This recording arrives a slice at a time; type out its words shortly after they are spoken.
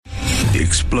The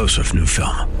explosive new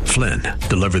film, Flynn,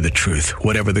 deliver the truth,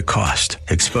 whatever the cost,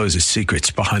 exposes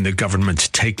secrets behind the government's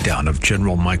takedown of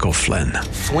General Michael Flynn.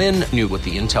 Flynn knew what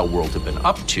the intel world had been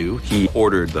up to. He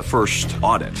ordered the first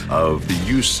audit of the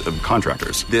use of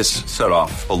contractors. This set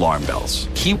off alarm bells.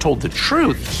 He told the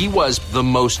truth. He was the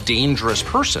most dangerous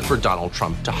person for Donald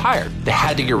Trump to hire. They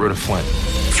had to get rid of Flynn.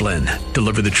 Flynn,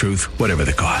 deliver the truth, whatever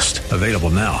the cost. Available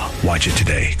now. Watch it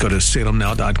today. Go to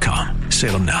salemnow.com.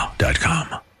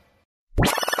 salemnow.com.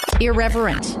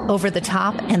 Irreverent, over the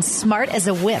top, and smart as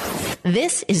a whip.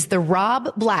 This is the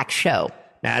Rob Black Show.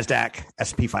 NASDAQ,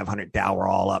 S&P 500, Dow were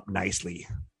all up nicely.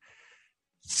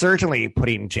 Certainly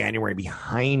putting January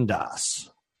behind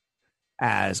us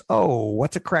as,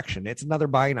 what's a correction? It's another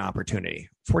buying opportunity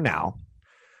for now.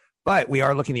 But we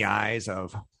are looking in the eyes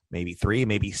of maybe 3,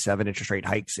 maybe 7 interest rate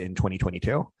hikes in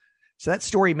 2022. So that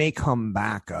story may come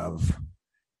back of,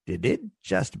 did it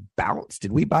just bounce?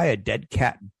 Did we buy a dead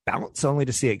cat bounce only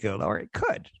to see it go lower? It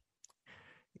could.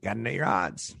 You got to know your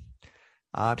odds.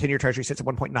 10-year treasury sits at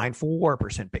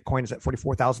 1.94%. Bitcoin is at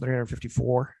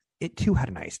 44,354. It too had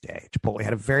a nice day. Chipotle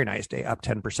had a very nice day, up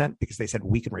 10% because they said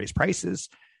we can raise prices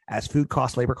as food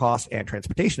costs, labor costs, and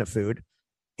transportation of food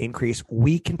increase.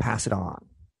 We can pass it on.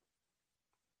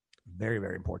 Very,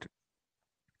 very important.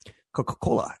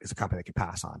 Coca-Cola is a company that can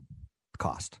pass on the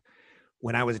cost.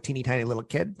 When I was a teeny tiny little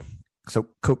kid, so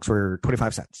Cokes were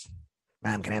 25 cents.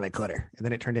 Mom, can I have a quarter? And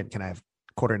then it turned in, can I have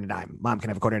a quarter and a dime? Mom,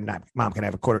 can I have a quarter and a dime? Mom, can I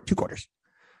have a quarter, 2 quarters?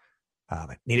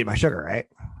 I needed my sugar, right?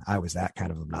 I was that kind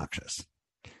of obnoxious.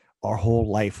 Our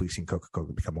whole life, we've seen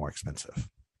Coca-Cola become more expensive.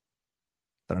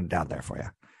 But I'm down there for you.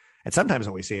 And sometimes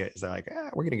when we see it, they're like,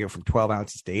 we're going to go from 12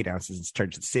 ounces to 8 ounces and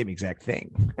charge the same exact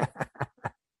thing.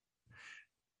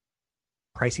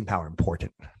 Pricing power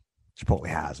important. Chipotle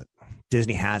has it.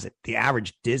 Disney has it. The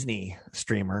average Disney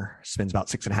streamer spends about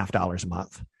 $6.50 a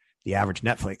month. The average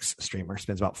Netflix streamer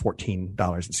spends about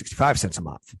 $14.65 a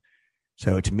month.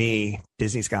 So to me,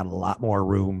 Disney's got a lot more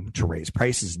room to raise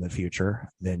prices in the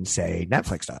future than, say,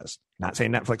 Netflix does. Not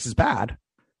saying Netflix is bad.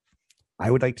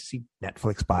 I would like to see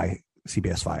Netflix buy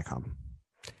CBS Viacom.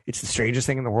 It's the strangest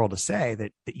thing in the world to say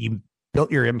that you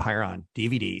built your empire on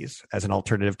DVDs as an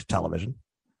alternative to television.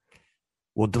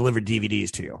 We'll deliver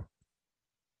DVDs to you.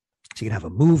 So you can have a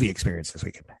movie experience this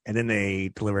weekend. And then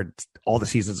they delivered all the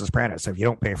seasons of Sopranos. So if you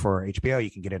don't pay for HBO, you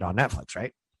can get it on Netflix,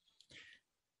 right?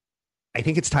 I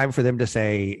think it's time for them to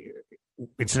say,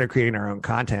 instead of creating our own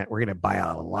content, we're going to buy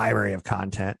a library of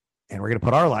content and we're going to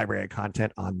put our library of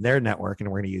content on their network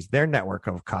and we're going to use their network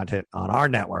of content on our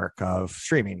network of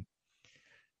streaming.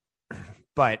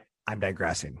 But I'm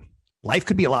digressing. Life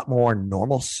could be a lot more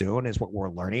normal soon is what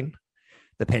we're learning.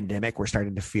 The pandemic, we're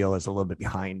starting to feel is a little bit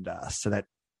behind us. So that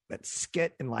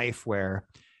skit in life where,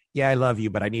 I love you,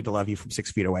 but I need to love you from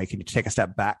 6 feet away. Can you take a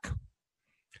step back?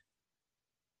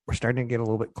 We're starting to get a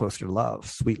little bit closer to love,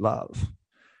 sweet love.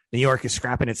 New York is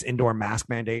scrapping its indoor mask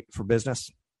mandate for business.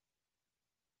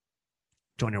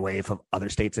 Joining a wave of other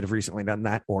states that have recently done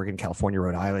that. Oregon, California,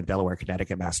 Rhode Island, Delaware,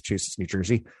 Connecticut, Massachusetts, New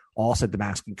Jersey, all said the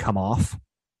mask can come off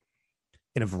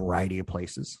in a variety of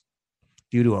places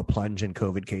due to a plunge in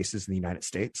COVID cases in the United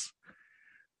States.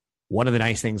 One of the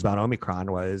nice things about Omicron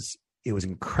was it was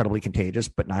incredibly contagious,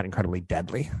 but not incredibly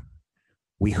deadly.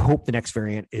 We hope the next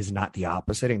variant is not the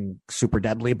opposite and super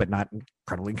deadly, but not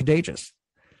incredibly contagious.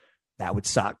 That would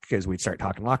suck because we'd start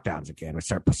talking lockdowns again. We'd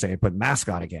start saying, put mask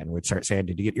on again. We'd start saying,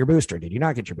 did you get your booster? Did you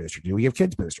not get your booster? Do we give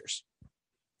kids boosters?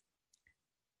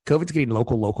 COVID's getting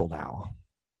local now.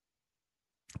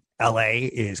 LA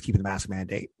is keeping the mask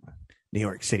mandate. New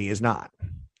York City is not.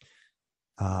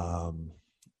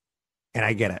 And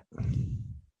I get it.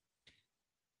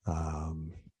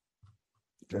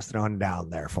 Just throwing down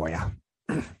there for you.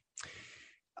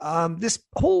 This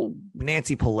whole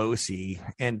Nancy Pelosi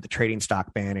and the trading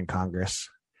stock ban in Congress,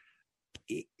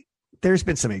 there's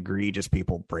been some egregious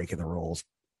people breaking the rules.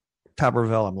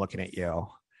 Tuberville, I'm looking at you.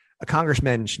 A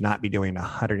congressman should not be doing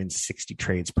 160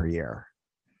 trades per year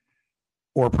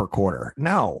or per quarter.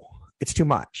 No, it's too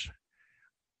much.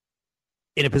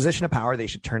 In a position of power, they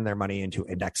should turn their money into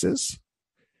indexes.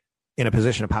 In a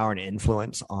position of power and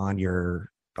influence on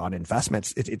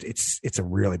investments, it's a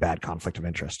really bad conflict of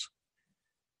interest.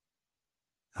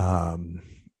 And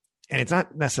it's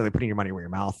not necessarily putting your money where your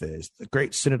mouth is. The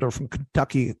great senator from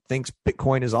Kentucky thinks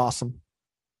Bitcoin is awesome.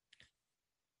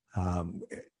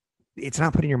 It's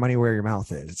not putting your money where your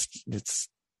mouth is.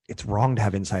 It's wrong to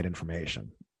have inside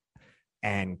information,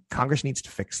 and Congress needs to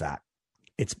fix that.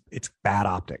 It's bad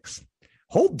optics.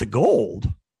 Hold the gold.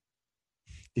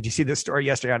 Did you see this story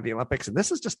yesterday out of the Olympics? And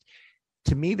this is just,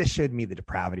 to me, this showed me the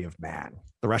depravity of man.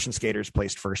 The Russian skaters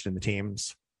placed first in the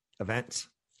teams events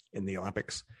in the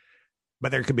Olympics.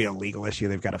 But there could be a legal issue.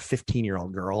 They've got a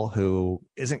 15-year-old girl who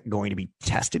isn't going to be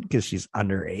tested because she's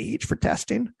underage for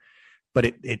testing.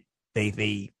 But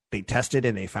they tested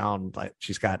and they found like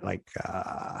she's got like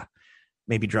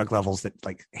maybe drug levels that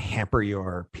like hamper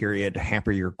your period,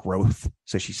 hamper your growth,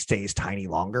 so she stays tiny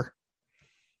longer.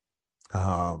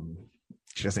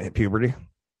 She doesn't hit puberty.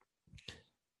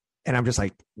 And I'm just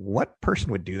like, what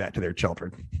person would do that to their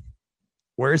children?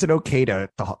 Where is it okay to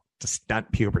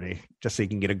stunt puberty just so you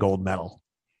can get a gold medal?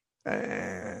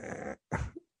 We're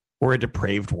a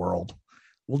depraved world.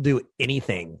 We'll do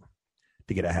anything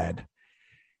to get ahead.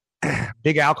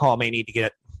 Big Alcohol may need to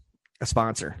get a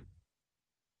sponsor.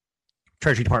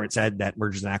 Treasury Department said that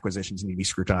mergers and acquisitions need to be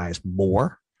scrutinized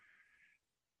more.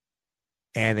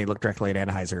 And they look directly at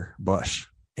Anheuser-Busch,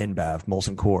 InBev,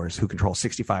 Molson Coors, who control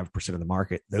 65% of the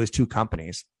market. Those two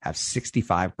companies have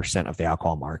 65% of the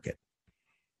alcohol market.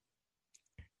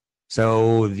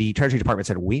 So the Treasury Department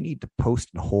said, we need to post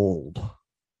and hold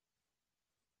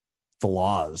the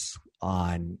laws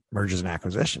on mergers and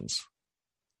acquisitions.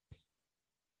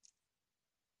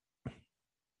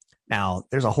 Now,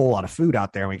 there's a whole lot of food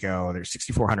out there. And we go, there's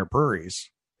 6,400 breweries,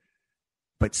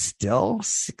 but still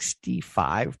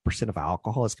 65% of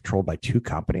alcohol is controlled by two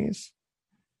companies.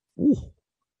 Ooh,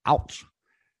 ouch.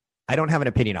 I don't have an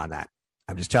opinion on that.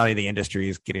 I'm just telling you the industry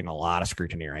is getting a lot of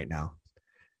scrutiny right now.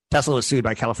 Tesla was sued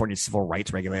by California's civil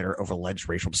rights regulator over alleged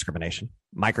racial discrimination.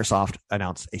 Microsoft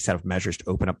announced a set of measures to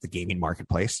open up the gaming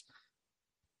marketplace.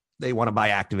 They want to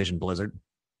buy Activision Blizzard.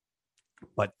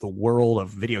 But the world of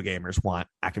video gamers want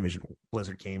Activision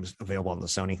Blizzard games available on the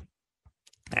Sony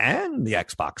and the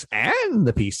Xbox and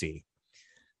the PC.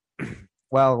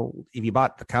 Well, if you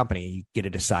bought the company, you get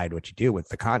to decide what you do with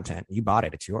the content. You bought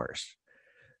it. It's yours.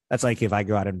 That's like if I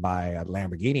go out and buy a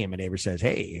Lamborghini and my neighbor says,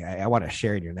 hey, I want to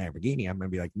share in your Lamborghini. I'm going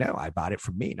to be like, no, I bought it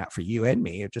for me, not for you and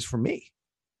me. It's just for me.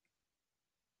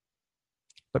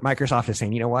 But Microsoft is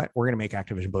saying, you know what? We're going to make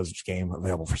Activision Blizzard's game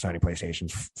available for Sony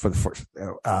PlayStations for the first.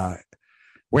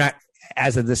 We're not,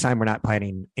 as of this time, we're not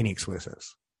planning any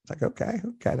exclusives. It's like, okay,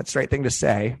 that's the right thing to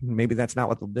say. Maybe that's not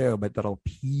what they'll do, but that'll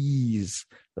appease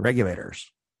the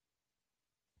regulators.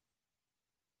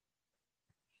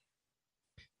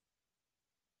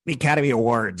 The Academy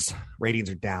Awards ratings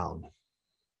are down.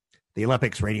 The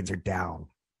Olympics ratings are down.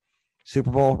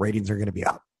 Super Bowl ratings are going to be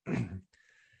up. A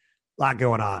lot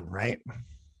going on, right?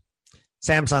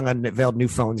 Samsung unveiled new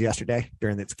phones yesterday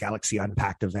during its Galaxy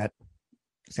Unpacked event.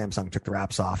 Samsung took the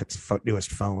wraps off its newest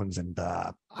phones and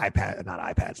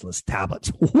tablets.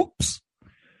 Whoops.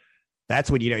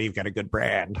 That's when you know you've got a good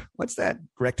brand. What's that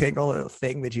rectangle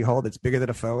thing that you hold that's bigger than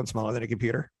a phone, smaller than a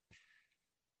computer?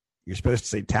 You're supposed to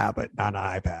say tablet, not an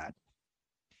iPad.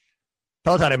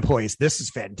 Peloton employees, this is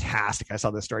fantastic. I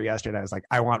saw this story yesterday. I was like,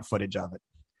 I want footage of it.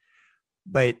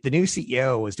 But the new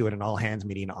CEO was doing an all-hands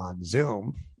meeting on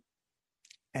Zoom,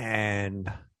 and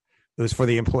it was for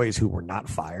the employees who were not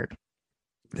fired.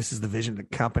 This is the vision of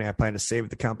the company. I plan to save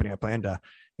the company. I plan to,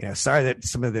 sorry that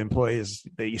some of the employees,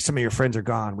 some of your friends are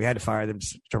gone. We had to fire them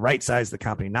to right-size the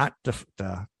company, not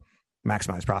to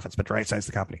maximize profits, but to right-size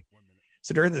the company.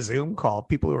 So during the Zoom call,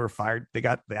 people who were fired, they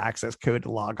got the access code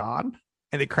to log on,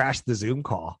 and they crashed the Zoom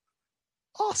call.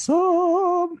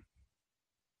 Awesome.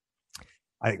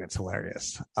 I think that's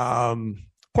hilarious.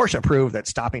 Porsche proved that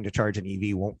stopping to charge an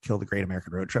EV won't kill the Great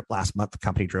American Road Trip. Last month, the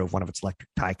company drove one of its electric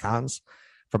Taycans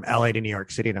from LA to New York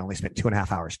City and only spent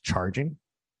 2.5 hours charging.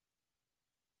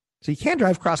 So you can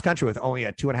drive cross country with only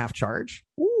a 2.5 charge.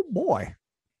 Oh boy.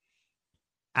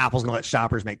 Apple's going to let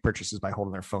shoppers make purchases by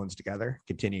holding their phones together,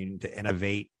 continuing to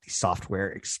innovate the software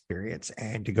experience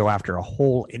and to go after a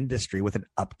whole industry with an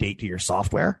update to your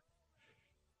software.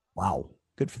 Wow.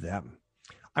 Good for them.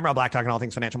 I'm Rob Black, talking all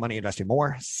things financial, money, investing,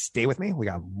 more. Stay with me. We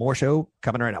got more show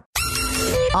coming right up.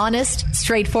 Honest,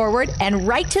 straightforward, and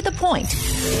right to the point.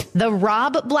 The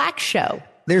Rob Black Show.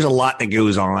 There's a lot that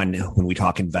goes on when we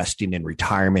talk investing and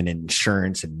retirement and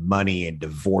insurance and money and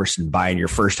divorce and buying your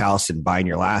first house and buying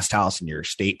your last house and your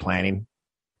estate planning.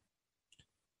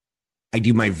 I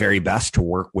do my very best to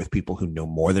work with people who know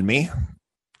more than me.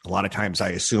 A lot of times I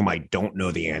assume I don't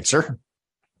know the answer.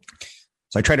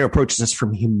 So I try to approach this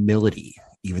from humility,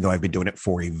 even though I've been doing it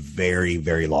for a very,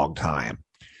 very long time.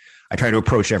 I try to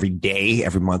approach every day,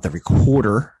 every month, every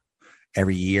quarter,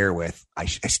 every year with, I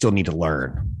still need to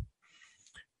learn.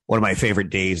 One of my favorite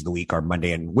days of the week are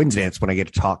Monday and Wednesday. It's when I get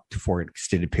to talk for an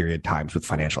extended period of times with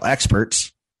financial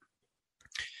experts.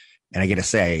 And I get to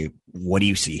say, what do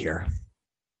you see here?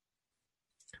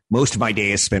 Most of my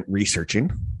day is spent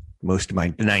researching. Most of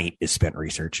my night is spent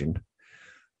researching.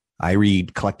 I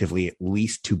read collectively at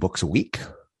least 2 books a week.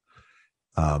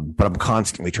 But I'm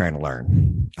constantly trying to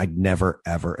learn. I'd never,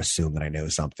 ever assume that I know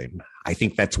something. I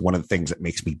think that's one of the things that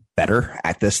makes me better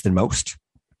at this than most,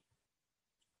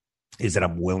 is that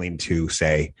I'm willing to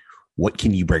say, what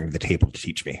can you bring to the table to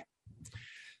teach me?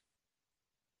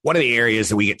 One of the areas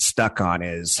that we get stuck on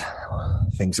is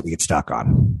things that we get stuck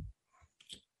on.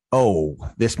 Oh,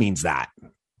 this means that.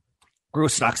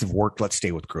 Growth stocks have worked. Let's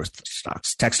stay with growth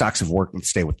stocks. Tech stocks have worked. Let's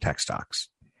stay with tech stocks.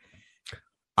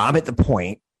 I'm at the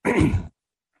point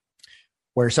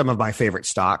where some of my favorite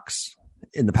stocks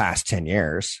in the past 10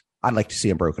 years, I'd like to see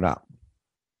them broken up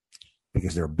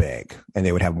because they're big and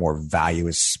they would have more value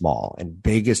as small, and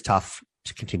big is tough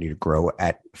to continue to grow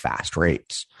at fast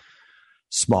rates.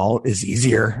 Small is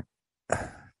easier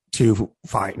to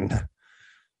find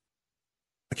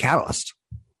a catalyst.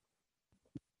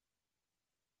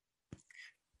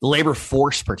 The labor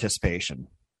force participation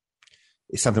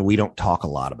is something we don't talk a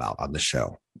lot about on the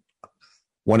show.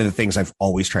 One of the things I've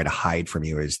always tried to hide from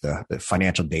you is the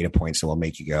financial data points that will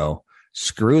make you go,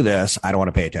 screw this, I don't want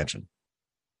to pay attention.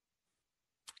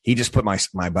 He just put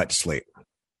my butt to sleep.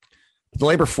 The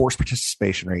labor force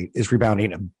participation rate is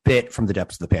rebounding a bit from the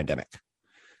depths of the pandemic.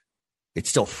 It's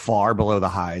still far below the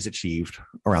highs achieved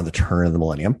around the turn of the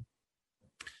millennium.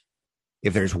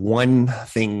 If there's one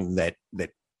thing that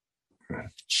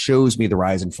shows me the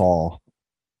rise and fall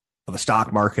of a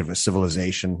stock market, of a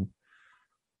civilization,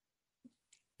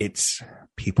 it's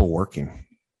people working.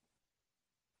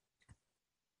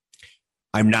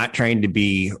 I'm not trying to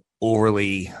be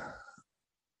overly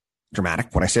dramatic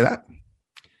when I say that.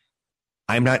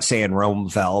 I'm not saying Rome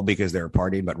fell because they were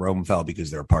partying, but Rome fell because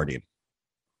they were partying.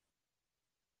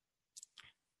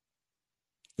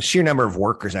 The sheer number of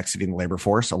workers exiting the labor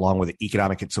force, along with the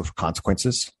economic and social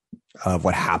consequences of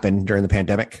what happened during the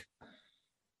pandemic,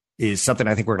 is something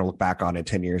I think we're going to look back on in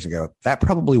 10 years ago. That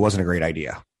probably wasn't a great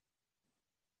idea.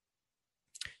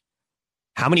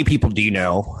 How many people do you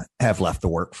know have left the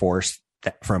workforce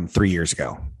from 3 years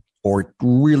ago or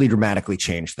really dramatically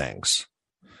changed things?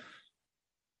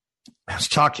 I was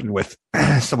talking with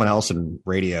someone else in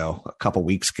radio a couple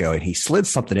weeks ago, and he slid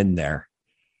something in there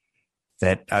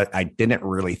that I didn't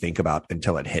really think about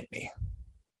until it hit me.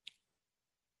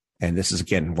 And this is,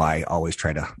 again, why I always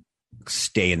try to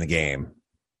stay in the game.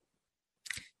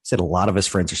 He said a lot of his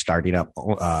friends are starting up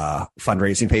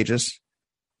fundraising pages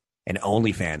and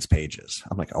OnlyFans pages.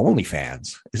 I'm like,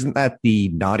 OnlyFans? Isn't that the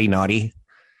naughty?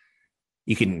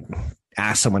 You can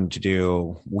ask someone to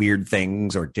do weird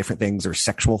things or different things or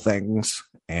sexual things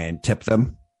and tip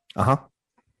them.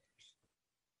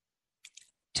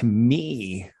 To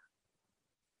me,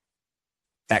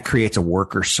 that creates a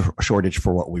worker shortage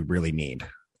for what we really need.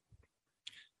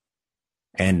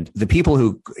 And the people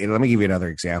who, let me give you another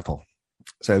example.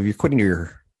 So if you're quitting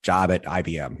your job at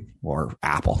IBM or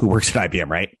Apple, who works at IBM,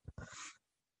 right?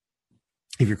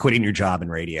 If you're quitting your job in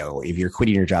radio, if you're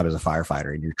quitting your job as a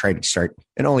firefighter and you're trying to start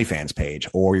an OnlyFans page,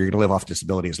 or you're going to live off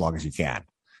disability as long as you can,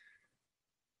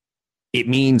 it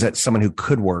means that someone who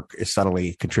could work is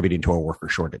subtly contributing to a worker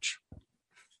shortage.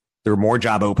 There are more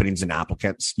job openings than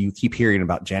applicants. You keep hearing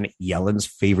about Janet Yellen's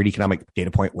favorite economic data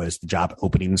point was the job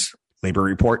openings labor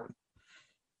report,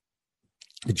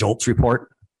 the JOLTS report.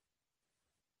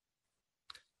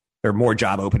 There are more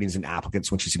job openings than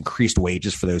applicants, which has increased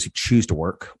wages for those who choose to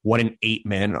work. 1 in 8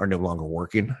 men are no longer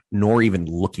working, nor even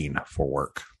looking for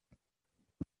work.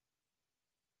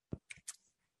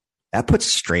 That puts a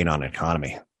strain on an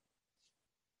economy,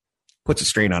 puts a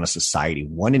strain on a society.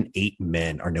 1 in 8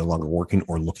 men are no longer working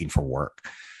or looking for work.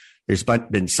 There's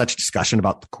been such discussion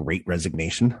about the Great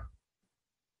Resignation.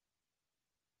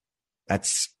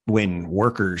 That's when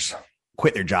workers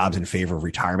quit their jobs in favor of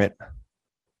retirement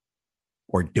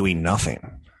or doing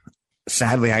nothing.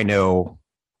 Sadly, I know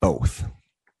both.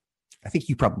 I think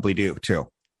you probably do too.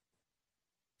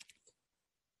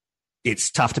 It's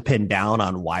tough to pin down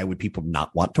on why would people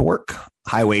not want to work.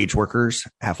 High wage workers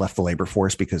have left the labor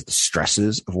force because the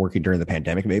stresses of working during the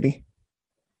pandemic, maybe.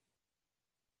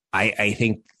 I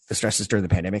think the stresses during the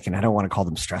pandemic, and I don't want to call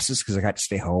them stresses because I got to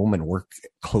stay home and work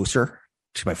closer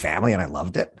to my family and I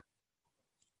loved it.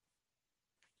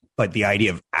 But the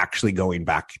idea of actually going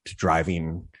back to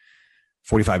driving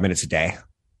 45 minutes a day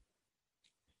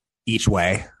each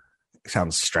way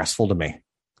sounds stressful to me.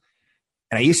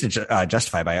 And I used to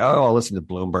justify by, I'll listen to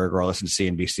Bloomberg or I'll listen to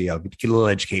CNBC. I'll get a little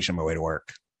education on my way to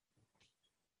work.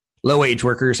 Low-wage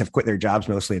workers have quit their jobs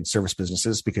mostly in service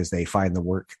businesses because they find the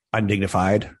work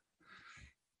undignified.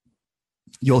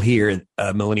 You'll hear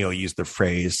a millennial use the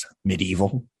phrase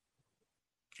medieval,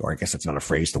 or I guess that's not a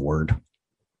phrase, the word.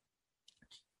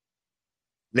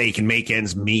 They can make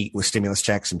ends meet with stimulus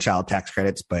checks and child tax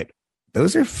credits, but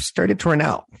those have started to run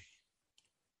out.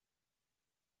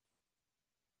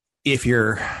 If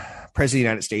you're president of the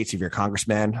United States, if you're a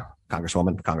congressman,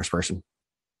 congresswoman, congressperson,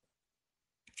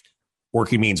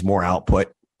 working means more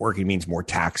output. Working means more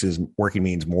taxes. Working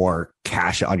means more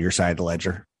cash on your side of the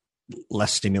ledger.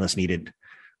 Less stimulus needed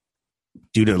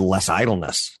due to less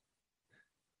idleness.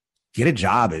 Get a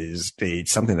job is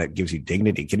something that gives you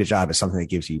dignity. Get a job is something that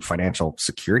gives you financial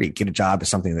security. Get a job is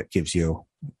something that gives you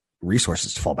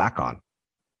resources to fall back on.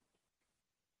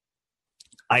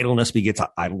 Idleness begets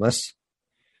idleness.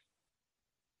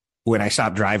 When I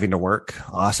stopped driving to work,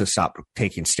 I also stopped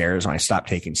taking stairs. When I stopped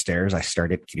taking stairs, I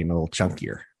started getting a little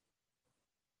chunkier.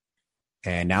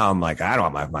 And now I'm like, I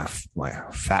don't want my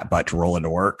fat butt to roll into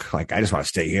work. Like, I just want to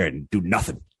stay here and do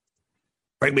nothing.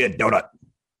 Bring me a donut.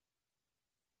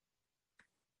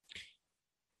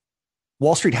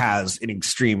 Wall Street has an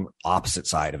extreme opposite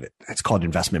side of it. It's called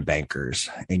investment bankers.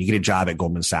 And you get a job at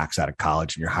Goldman Sachs out of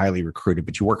college and you're highly recruited,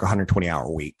 but you work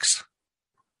 120-hour weeks.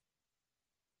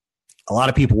 A lot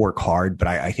of people work hard, but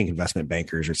I think investment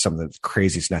bankers are some of the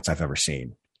craziest nuts I've ever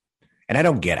seen. And I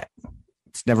don't get it.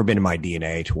 It's never been in my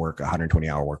DNA to work a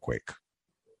 120-hour work week.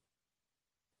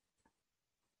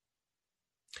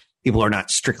 People are not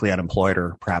strictly unemployed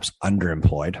or perhaps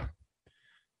underemployed. A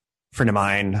friend of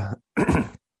mine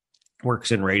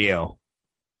works in radio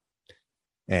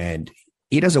and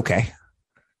he does okay,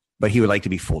 but he would like to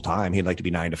be full time. He'd like to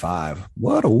be 9 to 5.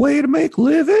 What a way to make a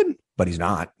living, but he's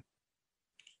not.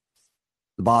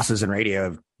 The bosses in radio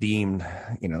have deemed,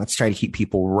 let's try to keep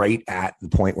people right at the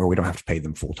point where we don't have to pay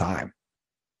them full time,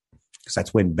 because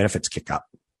that's when benefits kick up.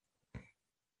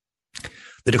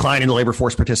 The decline in the labor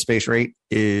force participation rate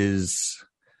is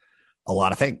a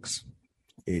lot of things.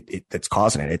 That's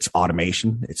causing it. It's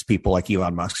automation. It's people like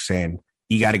Elon Musk saying,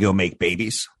 you got to go make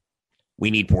babies. We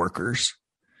need workers.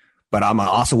 But I'm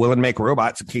also willing to make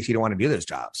robots in case you don't want to do those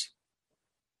jobs.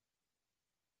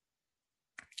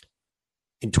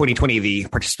 In 2020, the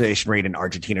participation rate in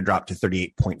Argentina dropped to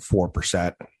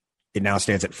 38.4%. It now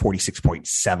stands at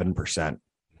 46.7%.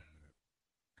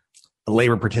 A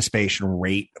labor participation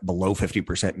rate below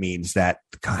 50% means that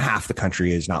half the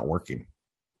country is not working.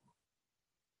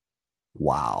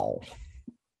 Wow.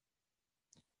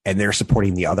 And they're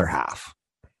supporting the other half.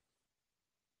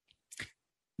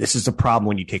 This is a problem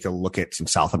when you take a look at some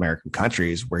South American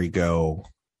countries where you go,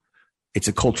 it's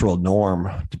a cultural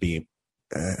norm to be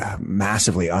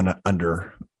massively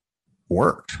underworked.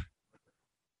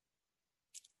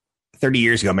 30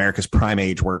 years ago, America's prime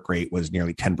age work rate was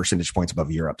nearly 10 percentage points above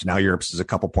Europe's. Now Europe's is a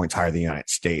couple points higher than the United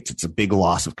States. It's a big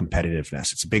loss of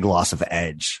competitiveness. It's a big loss of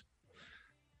edge.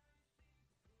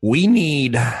 We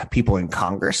need people in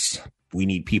Congress. We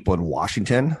need people in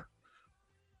Washington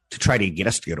to try to get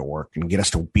us to go to work and get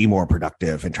us to be more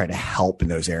productive and try to help in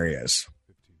those areas.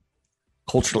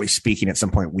 Culturally speaking, at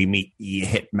some point, you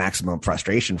hit maximum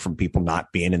frustration from people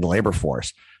not being in the labor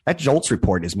force. That JOLTS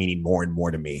report is meaning more and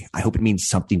more to me. I hope it means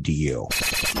something to you.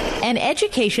 An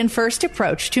education-first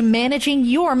approach to managing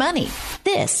your money.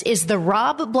 This is The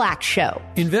Rob Black Show.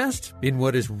 Invest in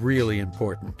what is really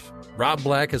important. Rob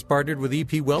Black has partnered with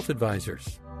EP Wealth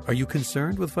Advisors. Are you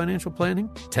concerned with financial planning,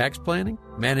 tax planning,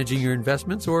 managing your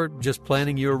investments, or just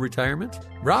planning your retirement?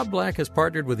 Rob Black has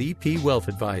partnered with EP Wealth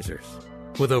Advisors.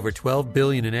 With over $12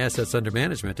 billion in assets under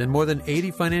management and more than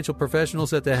 80 financial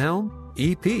professionals at the helm,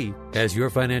 EP has your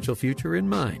financial future in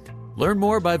mind. Learn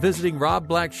more by visiting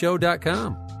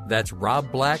robblackshow.com. That's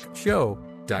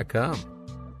robblackshow.com.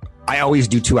 I always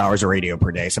do 2 hours of radio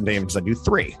per day. Sometimes I do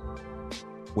 3.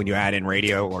 When you add in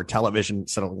radio or television,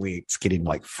 suddenly it's getting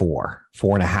like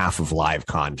 4.5 of live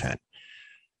content.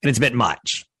 And it's a bit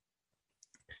much.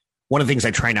 One of the things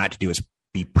I try not to do is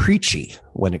be preachy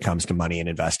when it comes to money and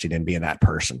investing and being that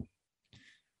person.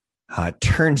 It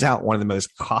turns out one of the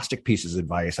most caustic pieces of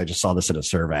advice, I just saw this in a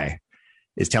survey,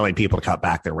 is telling people to cut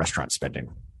back their restaurant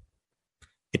spending.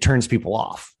 It turns people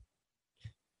off.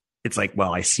 It's like,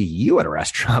 well, I see you at a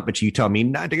restaurant, but you tell me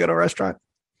not to go to a restaurant.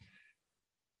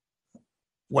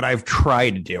 What I've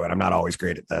tried to do, and I'm not always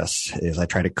great at this, is I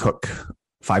try to cook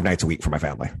 5 nights a week for my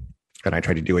family. And I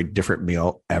try to do a different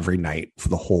meal every night for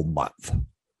the whole month.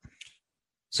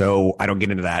 So I don't get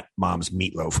into that mom's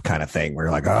meatloaf kind of thing where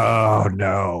you're like, oh,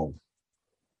 no.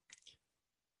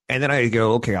 And then I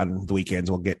go, okay, on the weekends,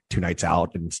 we'll get 2 nights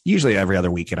out. And usually every other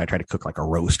weekend, I try to cook like a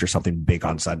roast or something big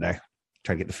on Sunday.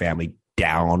 Try to get the family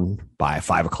down by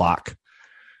 5 o'clock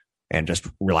and just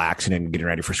relaxing and getting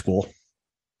ready for school.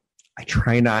 I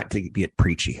try not to be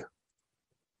preachy.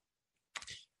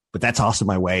 But that's also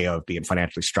my way of being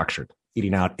financially structured.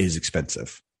 Eating out is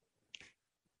expensive.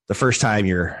 The first time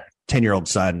your 10-year-old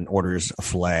son orders a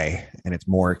filet and it's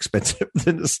more expensive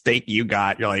than the steak you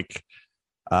got, you're like,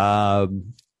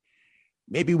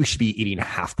 maybe we should be eating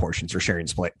half portions or sharing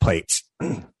plates.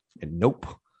 And nope,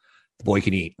 the boy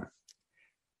can eat.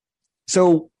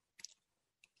 So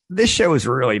this show is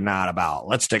really not about,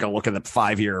 let's take a look at the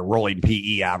 5-year rolling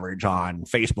PE average on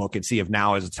Facebook and see if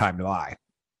now is the time to buy.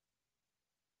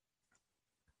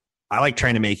 I like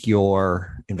trying to make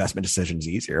your investment decisions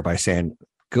easier by saying,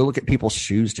 go look at people's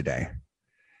shoes today.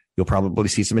 You'll probably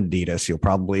see some Adidas. You'll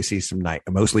probably see some Nike,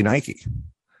 mostly Nike.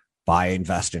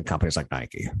 Invest in companies like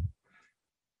Nike.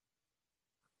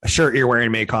 A shirt you're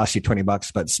wearing may cost you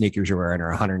 $20, but sneakers you're wearing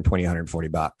are $120,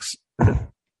 $140.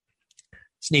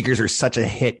 Sneakers are such a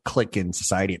hit click in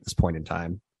society at this point in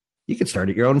time. You can start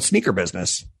your own sneaker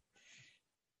business.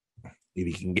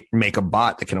 Maybe you can make a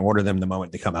bot that can order them the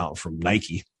moment they come out from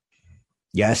Nike.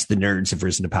 Yes, the nerds have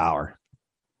risen to power.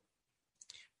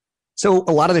 So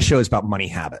a lot of the show is about money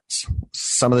habits.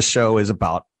 Some of the show is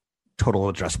about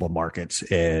total addressable markets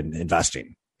in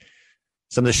investing.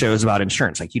 Some of the show is about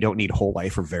insurance. Like you don't need whole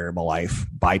life or variable life.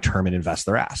 Buy term and invest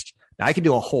the rest. Now I can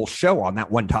do a whole show on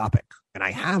that one topic. And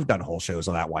I have done whole shows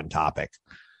on that one topic.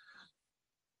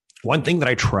 One thing that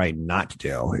I try not to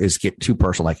do is get too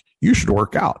personal. Like you should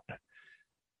work out.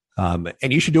 And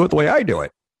you should do it the way I do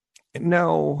it.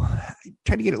 No,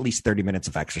 try to get at least 30 minutes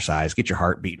of exercise, get your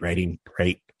heartbeat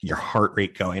your heart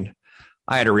rate going.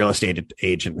 I had a real estate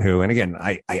agent who, and again,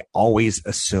 I always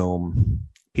assume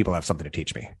people have something to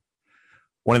teach me.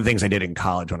 One of the things I did in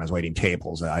college when I was waiting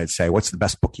tables, I'd say, what's the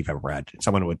best book you've ever read? And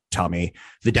someone would tell me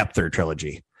The Depther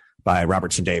Trilogy by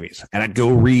Robertson Davies. And I'd go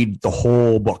read the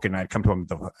whole book and I'd come to him.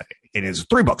 It is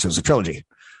 3 books. It was a trilogy.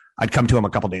 I'd come to him a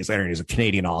couple of days later and he's a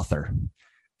Canadian author.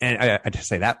 And I'd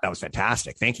say that was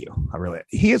fantastic. Thank you.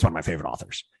 He is one of my favorite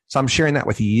authors. So I'm sharing that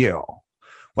with you.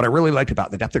 What I really liked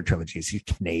about the Depther Trilogy is he's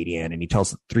Canadian and he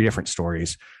tells 3 different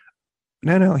stories.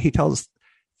 No, he tells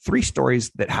 3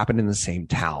 stories that happened in the same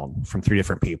town from 3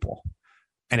 different people.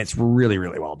 And it's really,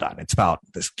 really well done. It's about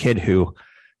this kid who,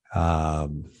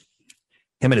 him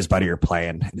and his buddy are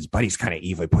playing, and his buddy's kind of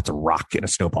evil. He puts a rock in a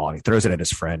snowball and he throws it at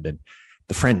his friend, and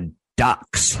the friend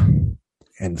ducks,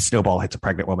 and the snowball hits a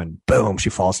pregnant woman. Boom, she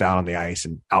falls down on the ice,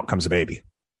 and out comes a baby.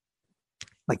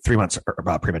 Like 3 months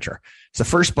about premature. So the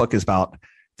first book is about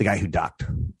the guy who ducked.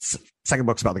 Second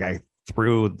book's about the guy who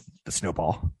threw the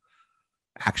snowball.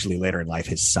 Actually, later in life,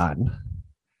 his son.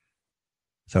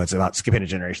 So it's about skipping a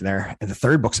generation there. And the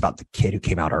third book's about the kid who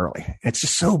came out early. And it's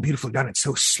just so beautifully done. It's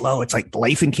so slow. It's like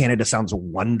life in Canada sounds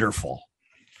wonderful.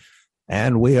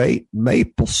 And we ate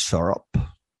maple syrup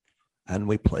and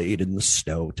we played in the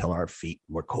snow till our feet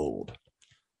were cold.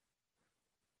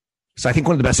 So I think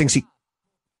one of the best things he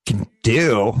can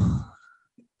do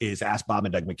is ask Bob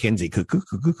and Doug McKenzie,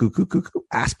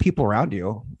 ask people around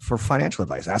you for financial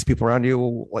advice. Ask people around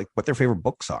you like what their favorite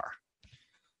books are.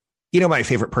 You know, my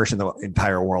favorite person in the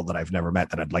entire world that I've never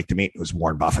met that I'd like to meet was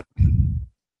Warren Buffett.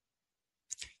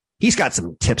 He's got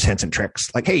some tips, hints, and tricks.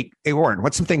 Like, hey, Warren,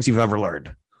 what's some things you've ever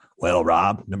learned? Well,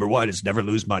 Rob, number 1 is never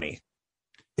lose money.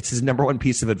 It's his number 1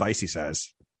 piece of advice, he says.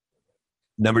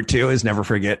 Number 2 is never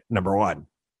forget number 1.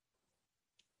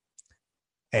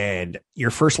 And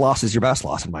your first loss is your best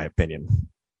loss, in my opinion.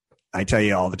 I tell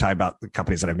you all the time about the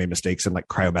companies that I've made mistakes in, like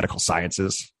Cryomedical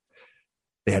Sciences.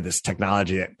 They had this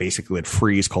technology that basically would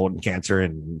freeze colon cancer,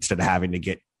 and instead of having to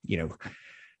get,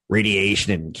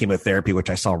 radiation and chemotherapy, which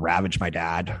I saw ravage my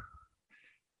dad.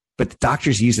 But the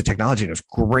doctors used the technology and it was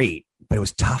great, but it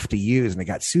was tough to use. And they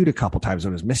got sued a couple times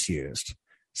when it was misused.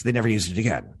 So they never used it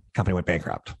again. The company went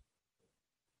bankrupt.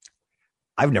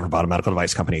 I've never bought a medical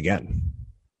device company again.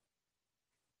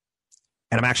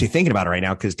 And I'm actually thinking about it right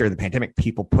now because during the pandemic,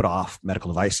 people put off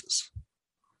medical devices.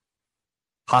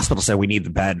 Hospitals said we need the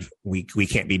bed. We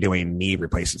can't be doing knee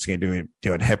replacements. We can't be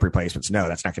doing hip replacements. No,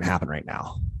 that's not going to happen right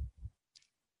now.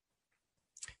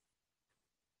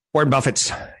 Warren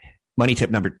Buffett's money tip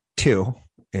number 2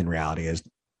 in reality is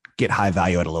get high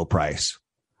value at a low price.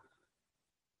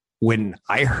 When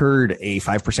I heard a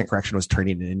 5% correction was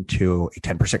turning into a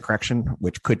 10% correction,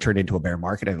 which could turn into a bear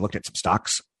market, and I looked at some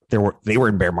stocks, they were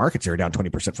in bear markets. They were down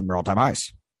 20% from their all-time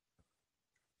highs.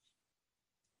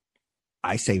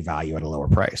 I say value at a lower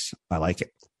price. I like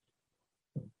it.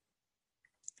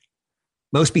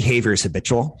 Most behavior is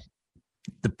habitual.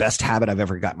 The best habit I've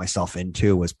ever got myself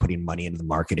into was putting money into the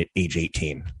market at age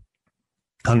 18.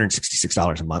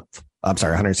 $166 a month. I'm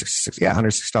sorry,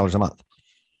 $166 a month.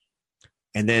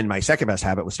 And then my second best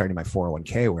habit was starting my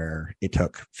 401k, where it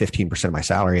took 15% of my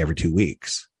salary every 2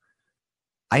 weeks.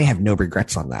 I have no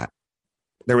regrets on that.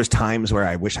 There was times where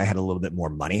I wish I had a little bit more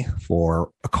money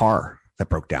for a car that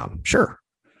broke down. Sure.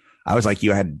 I was like,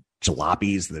 you had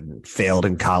jalopies that failed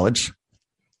in college.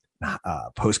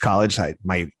 Post-college,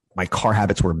 my car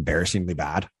habits were embarrassingly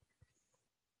bad.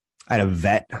 I had a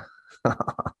vet.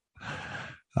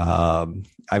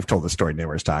 I've told the story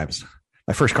numerous times.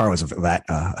 My first car was a vet,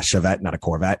 a Chevette, not a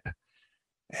Corvette.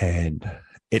 And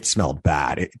it smelled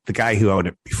bad. The guy who owned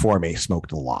it before me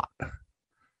smoked a lot,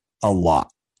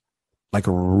 like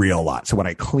a real lot. So when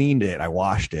I cleaned it, I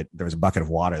washed it. There was a bucket of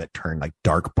water that turned like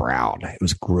dark brown. It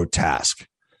was grotesque.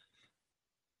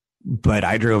 But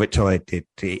I drove it till I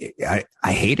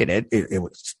hated it. It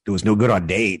was no good on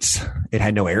dates. It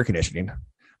had no air conditioning.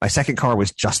 My second car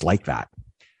was just like that,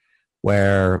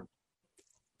 where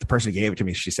the person who gave it to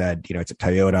me, she said, it's a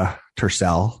Toyota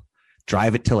Tercel.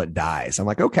 Drive it till it dies. I'm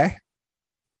like, okay.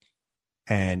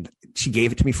 And she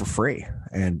gave it to me for free.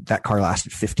 And that car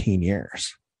lasted 15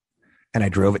 years. And I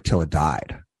drove it till it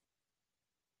died.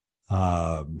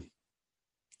 That's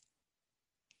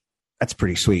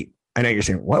pretty sweet. I know you're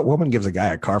saying, what woman gives a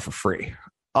guy a car for free?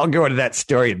 I'll go into that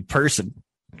story in person.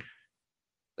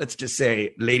 Let's just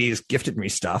say ladies gifted me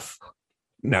stuff.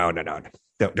 No.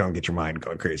 Don't get your mind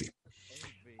going crazy.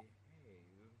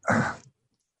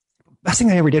 Best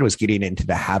thing I ever did was getting into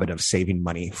the habit of saving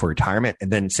money for retirement and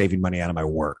then saving money out of my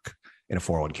work in a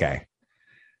 401k.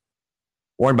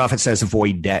 Warren Buffett says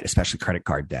avoid debt, especially credit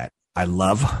card debt. I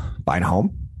love buying a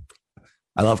home.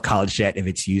 I love college debt if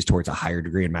it's used towards a higher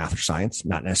degree in math or science,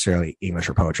 not necessarily English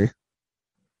or poetry.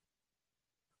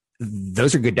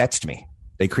 Those are good debts to me.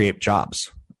 They create jobs.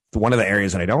 One of the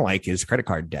areas that I don't like is credit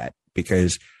card debt,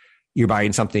 because you're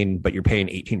buying something, but you're paying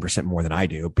 18% more than I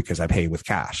do because I pay with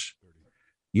cash.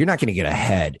 You're not going to get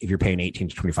ahead if you're paying 18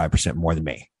 to 25% more than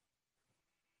me.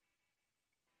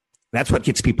 That's what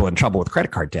gets people in trouble with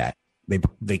credit card debt.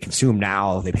 They consume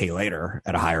now, they pay later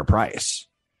at a higher price.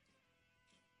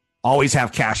 Always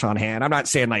have cash on hand. I'm not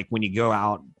saying like when you go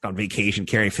out on vacation,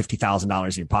 carry $50,000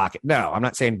 in your pocket. No, I'm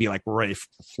not saying be like Roy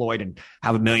Floyd and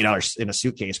have $1 million in a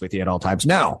suitcase with you at all times.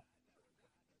 No.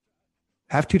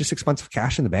 Have 2 to 6 months of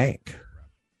cash in the bank,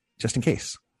 just in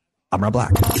case. I'm Rob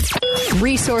Black.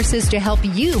 Resources to help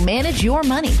you manage your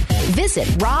money. Visit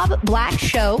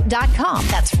RobBlackShow.com.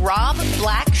 That's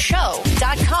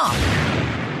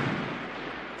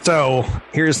RobBlackShow.com. So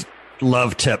here's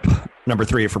love tip number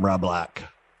 3 from Rob Black.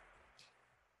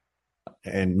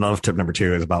 And love tip number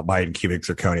 2 is about buying cubic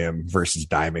zirconium versus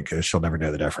diamond, because she'll never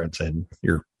know the difference, and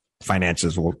your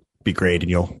finances will be great and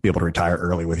you'll be able to retire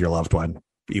early with your loved one,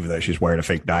 even though she's wearing a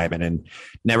fake diamond, and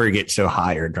never get so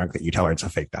high or drunk that you tell her it's a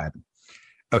fake diamond.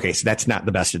 Okay, so that's not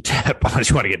the best tip unless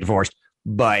you want to get divorced.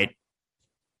 But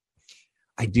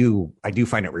I do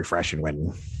find it refreshing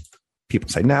when people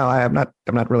say, "No, I'm not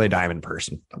really a diamond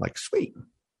person." I'm like, sweet.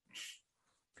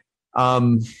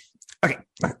 Okay,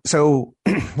 so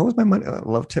what was my money?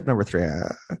 Love tip number 3?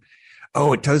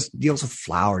 It deals with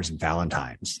flowers and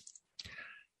Valentine's.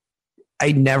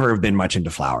 I never have been much into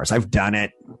flowers. I've done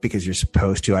it because you're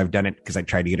supposed to. I've done it because I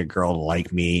tried to get a girl to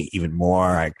like me even more.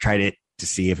 I tried it to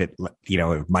see if if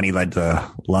money led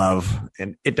to love,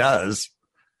 and it does,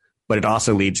 but it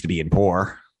also leads to being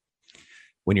poor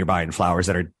when you're buying flowers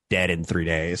that are dead in 3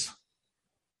 days.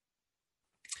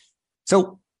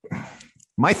 So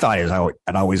my thought is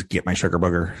I'd always get my sugar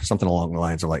booger something along the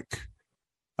lines of like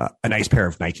a nice pair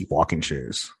of Nike walking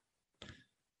shoes.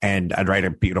 And I'd write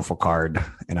a beautiful card,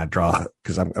 and I'd draw,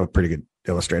 because I'm a pretty good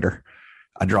illustrator.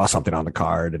 I'd draw something on the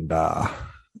card, and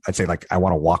I'd say, like, I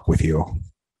want to walk with you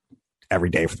every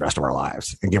day for the rest of our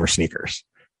lives, and give her sneakers.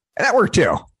 And that worked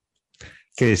too,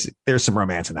 because there's some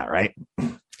romance in that, right?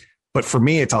 But for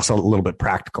me, it's also a little bit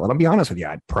practical. And I'll be honest with you,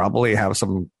 I'd probably have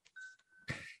some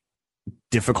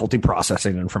difficulty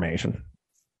processing information.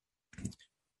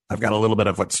 I've got a little bit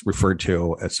of what's referred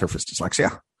to as surface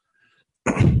dyslexia.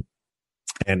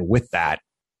 And with that,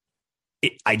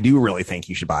 I do really think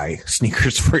you should buy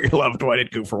sneakers for your loved one and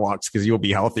go for walks, because you'll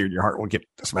be healthier and your heart will get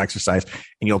some exercise,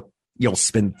 and you'll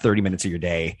spend 30 minutes of your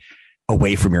day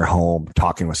away from your home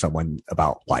talking with someone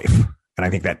about life. And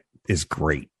I think that is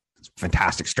great. It's a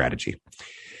fantastic strategy.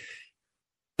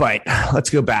 But let's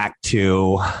go back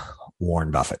to Warren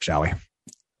Buffett, shall we?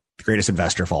 The greatest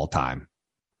investor of all time.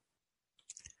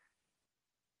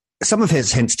 Some of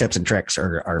his hints, tips, and tricks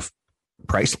are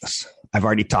priceless. I've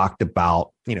already talked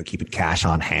about, keeping cash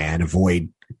on hand, avoid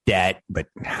debt, but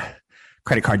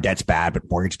credit card debt's bad, but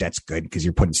mortgage debt's good because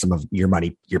you're putting some of your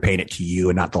money, you're paying it to you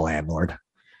and not the landlord.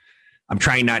 I'm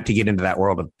trying not to get into that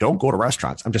world of don't go to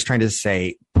restaurants. I'm just trying to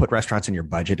say, put restaurants in your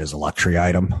budget as a luxury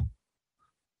item.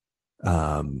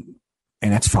 And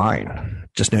that's fine.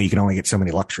 Just know you can only get so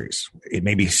many luxuries. It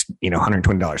may be,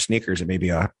 $120 sneakers. It may be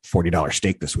a $40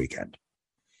 steak this weekend.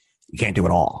 You can't do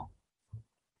it all.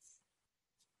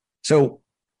 So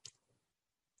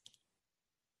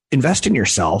invest in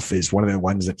yourself is one of the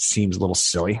ones that seems a little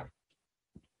silly,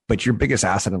 But your biggest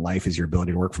asset in life is your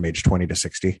ability to work from age 20 to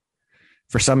 60.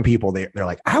 For some people, they're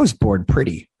like, I was born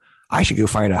pretty. I should go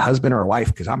find a husband or a wife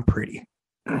because I'm pretty.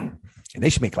 And they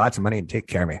should make lots of money and take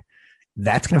care of me.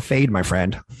 That's going to fade, my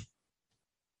friend.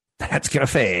 That's going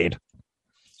to fade.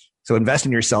 So invest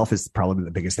in yourself is probably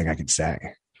the biggest thing I could say.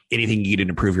 Anything you do to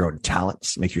improve your own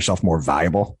talents, make yourself more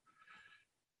valuable.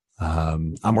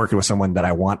 I'm working with someone that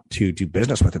I want to do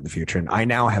business with in the future. And I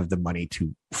now have the money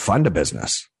to fund a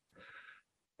business.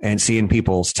 And seeing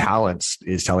people's talents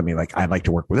is telling me, like, I'd like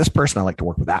to work with this person. I like to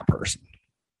work with that person.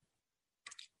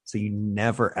 So you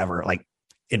never, ever, like,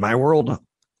 in my world,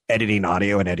 editing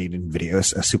audio and editing video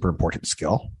is a super important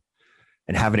skill.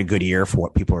 And having a good ear for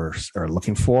what people are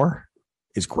looking for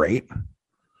is great.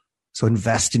 So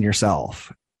invest in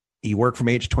yourself. You work from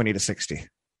age 20 to 60.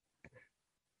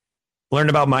 Learn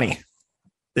about money.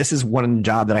 This is one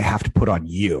job that I have to put on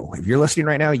you. If you're listening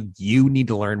right now, you need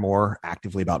to learn more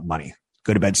actively about money.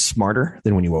 Go to bed smarter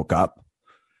than when you woke up.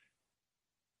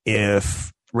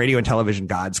 If radio and television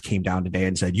gods came down today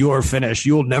and said, you are finished,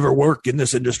 you'll never work in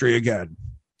this industry again,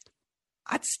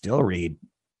 I'd still read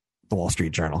the Wall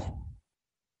Street Journal.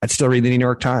 I'd still read the New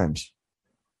York Times.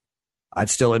 I'd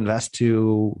still invest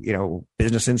to,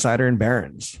 Business Insider and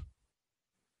Barron's.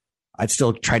 I'd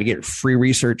still try to get free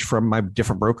research from my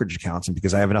different brokerage accounts. And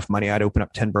because I have enough money, I'd open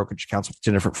up 10 brokerage accounts with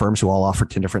 10 different firms who all offer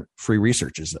 10 different free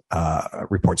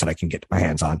reports that I can get my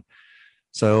hands on.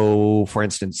 So, for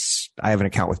instance, I have an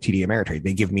account with TD Ameritrade.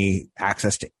 They give me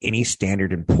access to any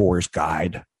Standard & Poor's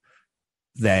guide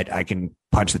that I can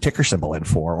punch the ticker symbol in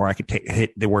for, or I could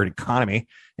hit the word economy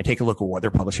and take a look at what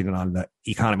they're publishing on the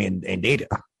economy and data.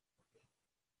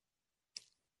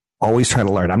 Always try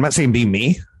to learn. I'm not saying be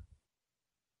me.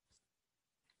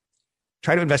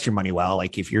 Try to invest your money well.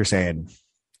 Like if you're saying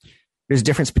there's a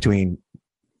difference between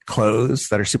clothes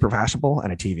that are super fashionable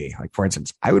and a TV. Like for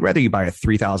instance, I would rather you buy a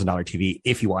 $3,000 TV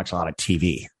if you watch a lot of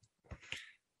TV.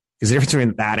 Because the difference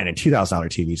between that and a $2,000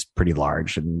 TV is pretty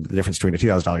large. And the difference between a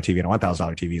 $2,000 TV and a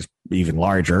 $1,000 TV is even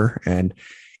larger. And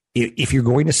if you're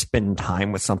going to spend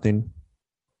time with something,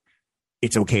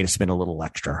 it's okay to spend a little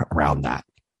extra around that.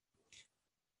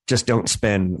 Just don't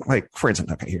spend, like, for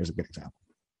instance, okay, here's a good example.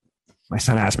 My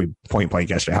son asked me point blank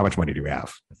yesterday, how much money do we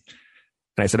have?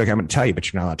 And I said, okay, I'm going to tell you,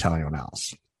 but you're not allowed to tell anyone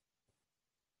else.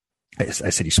 I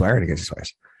said, you swear? And he goes, he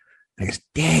swears. And he goes,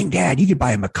 dang, Dad, you could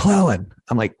buy a McClellan.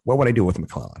 I'm like, what would I do with a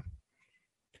McClellan?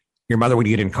 Your mother would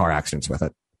get in car accidents with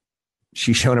it.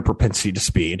 She's shown a propensity to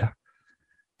speed,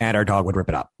 and our dog would rip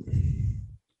it up. And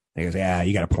he goes, yeah,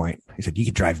 you got a point. He said, you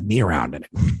could drive me around in it.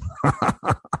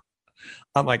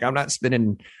 I'm like, I'm not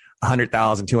spending $100,000,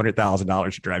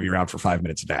 $200,000 to drive you around for 5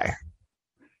 minutes a day.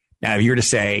 Now, if you were to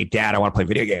say, Dad, I want to play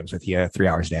video games with you 3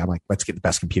 hours a day, I'm like, let's get the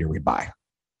best computer we can buy.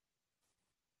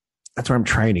 That's where I'm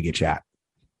trying to get you at.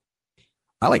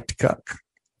 I like to cook.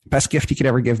 Best gift you could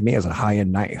ever give me is a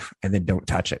high-end knife, and then don't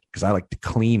touch it because I like to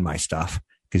clean my stuff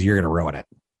because you're going to ruin it.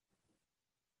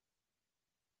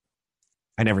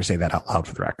 I never say that out loud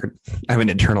for the record. I'm an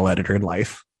internal editor in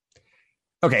life.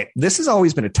 Okay, this has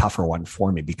always been a tougher one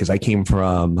for me because I came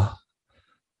from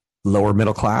lower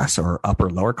middle class or upper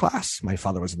lower class. My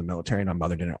father was in the military and my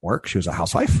mother didn't work. She was a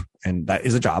housewife, and that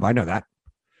is a job. I know that.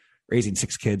 Raising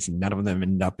 6 kids and none of them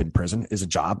end up in prison is a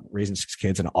job. Raising 6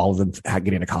 kids and all of them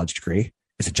getting a college degree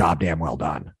is a job damn well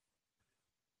done.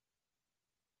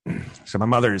 So my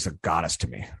mother is a goddess to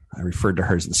me. I referred to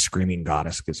her as the screaming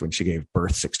goddess because when she gave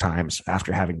birth 6 times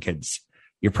after having kids,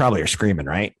 you probably are screaming,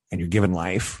 right? And you're given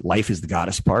life. Life is the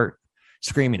goddess part.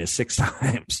 Screaming is 6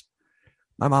 times.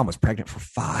 My mom was pregnant for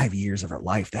 5 years of her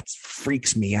life. That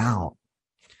freaks me out.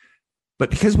 But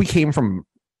because we came from,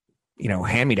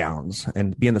 hand-me-downs,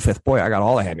 and being the 5th boy, I got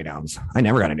all the hand-me-downs. I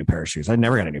never got a new pair of shoes. I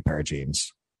never got a new pair of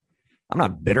jeans. I'm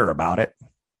not bitter about it.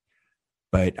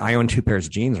 But I own 2 pairs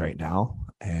of jeans right now,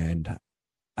 and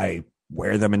I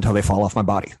wear them until they fall off my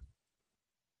body.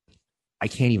 I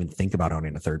can't even think about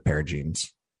owning a 3rd pair of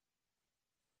jeans.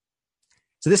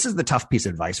 So this is the tough piece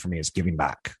of advice for me, is giving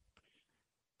back.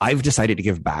 I've decided to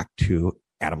give back to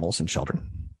animals and children.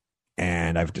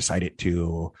 And I've decided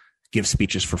to give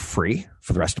speeches for free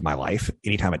for the rest of my life.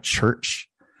 Anytime a church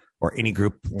or any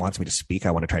group wants me to speak,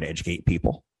 I want to try to educate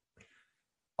people.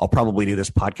 I'll probably do this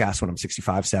podcast when I'm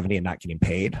 65, 70 and not getting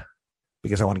paid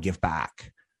because I want to give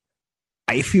back.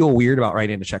 I feel weird about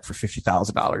writing a check for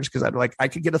 $50,000 because I'm like, I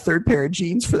could get a 3rd pair of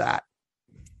jeans for that.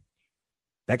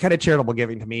 That kind of charitable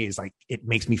giving to me is like, it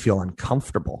makes me feel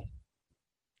uncomfortable.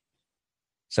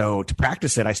 So to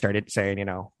practice it, I started saying,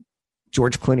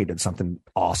 George Clooney did something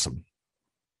awesome.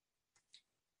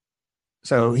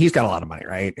 So he's got a lot of money,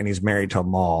 right? And he's married to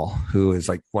Amal, who is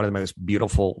like one of the most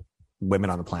beautiful women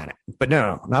on the planet. But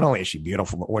no, not only is she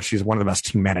beautiful, but she's one of the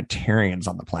best humanitarians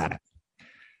on the planet.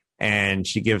 And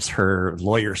she gives her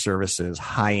lawyer services,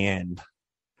 high-end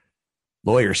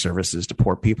lawyer services to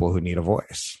poor people who need a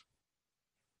voice.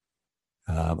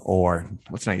 Or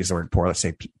let's not use the word poor, let's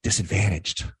say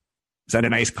disadvantaged. Is that a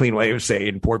nice, clean way of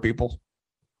saying poor people?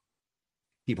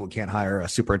 People who can't hire a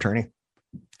super attorney.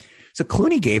 So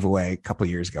Clooney gave away a couple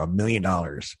of years ago $1 million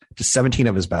to 17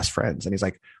 of his best friends. And he's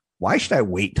like, why should I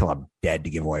wait till I'm dead to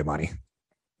give away money?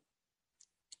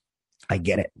 I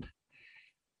get it.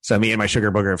 So me and my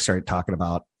sugar booger have started talking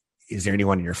about, is there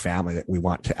anyone in your family that we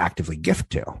want to actively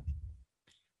gift to?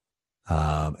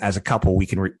 As a couple, we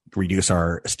can reduce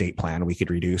our estate plan. We could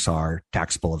reduce our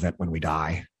taxable event when we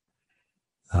die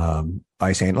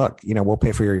by saying, look, we'll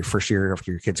pay for your first year of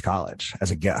your kid's college as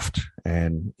a gift.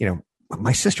 And,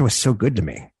 my sister was so good to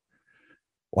me.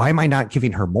 Why am I not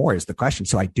giving her more is the question.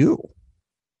 So I do.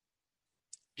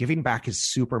 Giving back is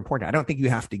super important. I don't think you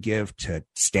have to give to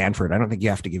Stanford. I don't think you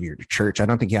have to give your church. I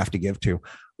don't think you have to give to,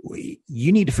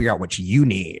 you need to figure out what you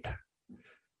need.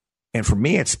 And for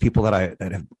me, it's people that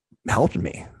have helped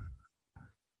me.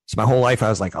 So my whole life, I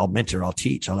was like, I'll mentor, I'll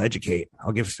teach, I'll educate,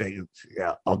 I'll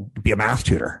be a math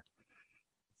tutor.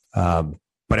 But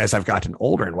as I've gotten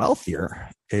older and wealthier,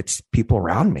 it's people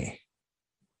around me.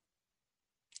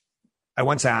 I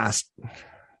once asked,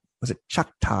 was it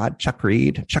Chuck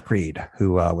Reed,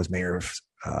 who was mayor of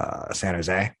San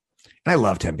Jose. And I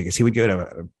loved him because he would go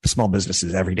to small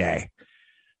businesses every day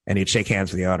and he'd shake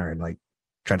hands with the owner and like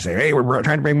try to say, hey, we're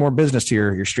trying to bring more business to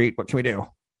your street. What can we do?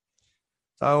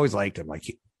 So I always liked him. Like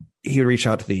he would reach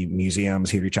out to the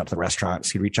museums. He'd reach out to the restaurants.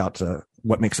 He'd reach out to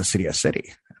what makes a city a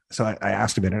city. So I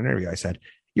asked him in an interview, I said,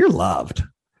 you're loved.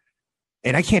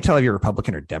 And I can't tell if you're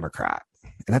Republican or Democrat.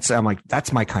 And I'm like,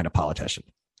 that's my kind of politician.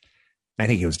 I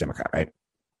think he was Democrat, right?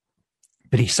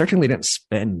 But he certainly didn't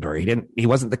spend, or he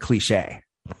wasn't the cliche.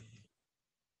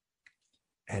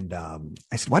 And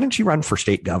I said, why didn't you run for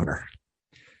state governor?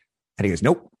 And he goes,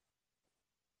 nope.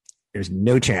 There's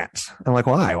no chance. I'm like,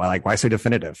 why? Why so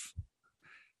definitive?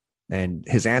 And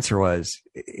his answer was,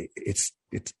 it's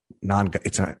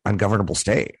an ungovernable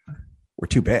state. We're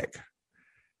too big.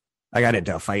 I got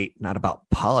into a fight, not about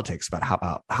politics, but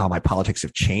how my politics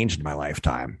have changed in my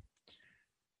lifetime.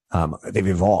 They've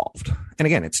evolved. And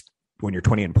again, it's when you're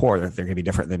 20 and poor, they're going to be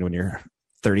different than when you're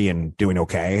 30 and doing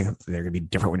okay. They're going to be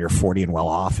different when you're 40 and well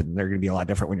off. And they're going to be a lot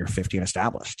different when you're 50 and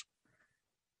established.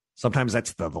 Sometimes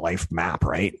that's the life map,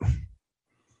 right?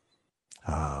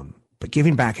 But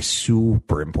giving back is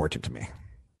super important to me.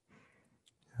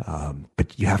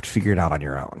 But you have to figure it out on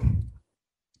your own.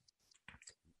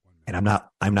 And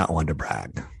I'm not one to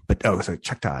brag, but so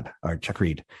Chuck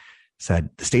Reed said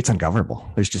the state's ungovernable.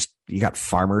 You got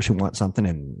farmers who want something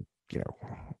and,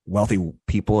 wealthy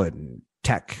people in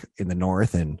tech in the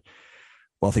north and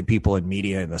wealthy people in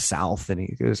media in the south. And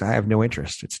he goes, I have no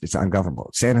interest. It's ungovernable.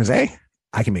 San Jose,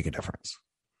 I can make a difference.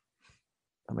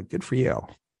 I'm like, good for you.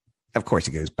 Of course,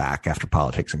 he goes back after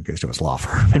politics and goes to his law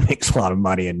firm and makes a lot of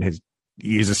money. And he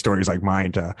uses stories like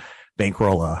mine to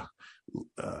bankroll a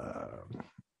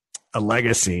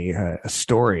legacy, a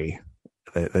story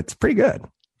that's pretty good.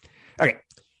 Okay.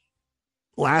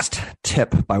 Last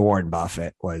tip by Warren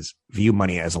Buffett was view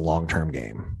money as a long-term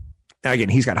game. Now, again,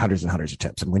 he's got hundreds and hundreds of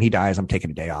tips. And when he dies, I'm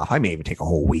taking a day off. I may even take a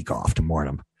whole week off to mourn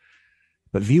him.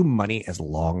 But view money as a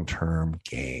long-term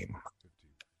game.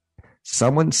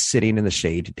 Someone's sitting in the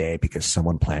shade today because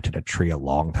someone planted a tree a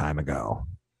long time ago.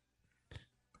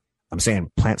 I'm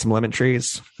saying plant some lemon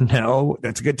trees. No,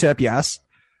 that's a good tip. Yes.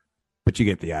 But you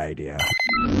get the idea.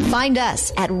 Find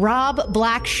us at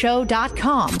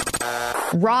robblackshow.com.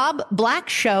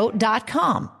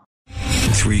 robblackshow.com.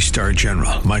 3-star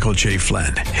General Michael J.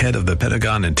 Flynn, head of the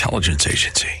Pentagon Intelligence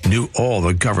Agency, knew all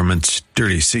the government's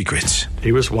dirty secrets.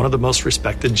 He was one of the most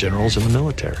respected generals in the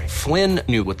military. Flynn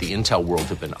knew what the intel world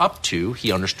had been up to.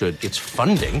 He understood its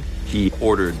funding. He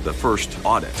ordered the first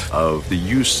audit of the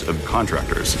use of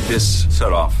contractors. This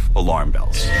set off alarm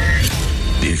bells.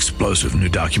 The explosive new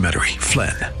documentary,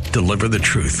 Flynn, Deliver the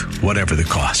Truth, Whatever the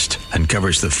Cost,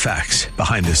 uncovers the facts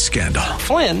behind this scandal.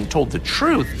 Flynn told the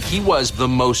truth. He was the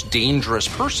most dangerous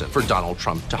person for Donald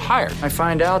Trump to hire. I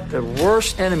find out the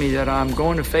worst enemy that I'm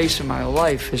going to face in my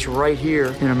life is right here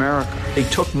in America. They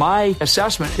took my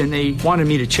assessment and they wanted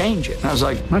me to change it. And I was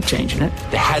like, I'm not changing it.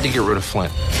 They had to get rid of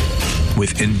Flynn.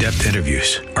 With in-depth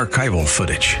interviews, archival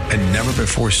footage, and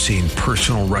never-before-seen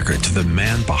personal records of the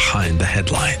man behind the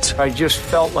headlines. I just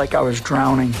felt like I was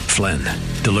drowning. Flynn,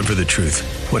 Deliver the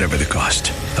Truth, Whatever the Cost.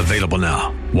 Available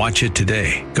now. Watch it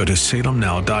today. Go to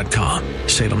salemnow.com.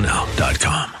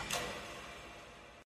 salemnow.com.